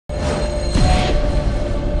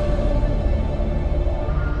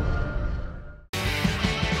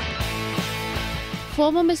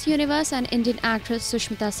Former Miss Universe and Indian actress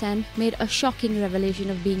Sushmita Sen made a shocking revelation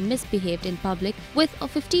of being misbehaved in public with a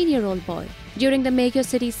 15-year-old boy. During the Make Your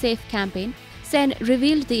City Safe campaign, Sen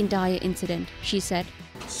revealed the entire incident. She said,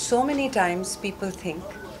 So many times people think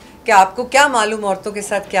कि आपको क्या मालूम औरतों के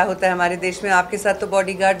साथ क्या होता है हमारे देश में, आपके साथ तो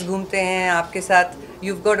बॉडीगार्ड्स घूमते हैं, आपके साथ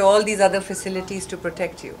you've got all these other facilities to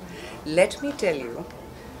protect you. Let me tell you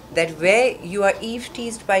that where you are eve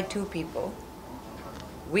teased by two people,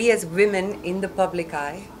 we as women in the public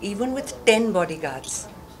eye, even with 10 bodyguards,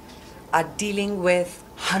 are dealing with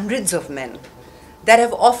hundreds of men that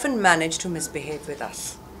have often managed to misbehave with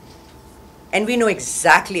us. And we know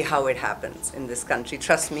exactly how it happens in this country,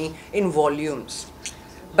 trust me, in volumes.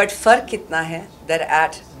 But fark kitna hai that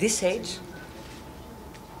at this age,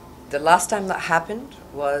 the last time that happened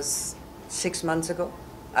was 6 months ago.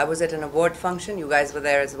 I was at an award function, you guys were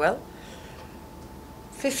there as well.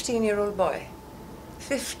 15-year-old boy.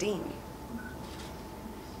 15.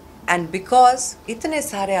 And because इतने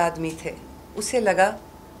सारे आदमी थे, उसे लगा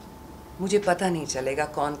मुझे पता नहीं चलेगा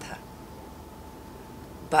कौन था.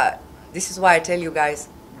 But this is why I tell you guys,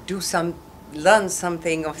 learn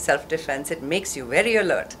something of self-defense. It makes you very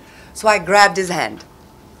alert. So I grabbed his hand.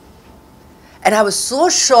 And I was so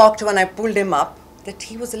shocked when I pulled him up that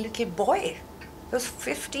he was a little boy. He was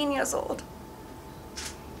 15 years old.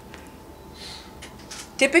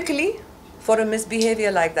 Typically, for a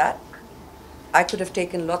misbehavior like that, I could have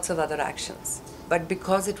taken lots of other actions. But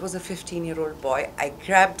because it was a 15-year-old boy, I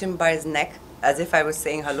grabbed him by his neck as if I was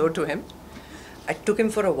saying hello to him. I took him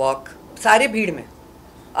for a walk. सारे भीड़ में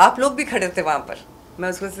आप लोग भी खड़े थे वहाँ पर. मैं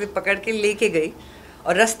उसको से पकड़ के लेके गई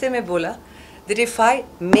और रास्ते में बोला that if I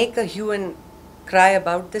make a hue and cry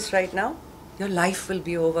about this right now, your life will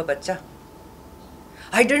be over, बच्चा.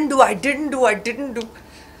 I didn't do. I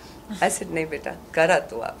said नहीं बेटा, करा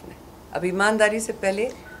तो आपने. अब ईमानदारी से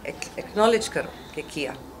पहले acknowledge करो कि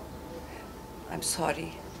किया. I'm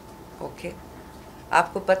sorry. Okay.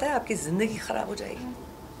 आपको पता है आपकी ज़िंदगी ख़राब हो जाएगी.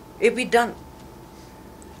 It'll be done.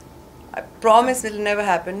 I promise it'll never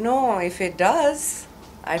happen. No, if it does,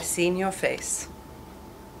 I've seen your face.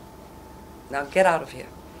 Now get out of here.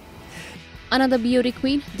 Another beauty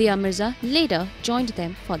queen, Dia Mirza, later joined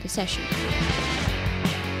them for the session.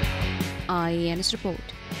 IANS report.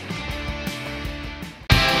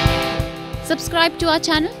 Subscribe to our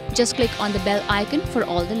channel. Just click on the bell icon for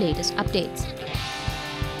all the latest updates.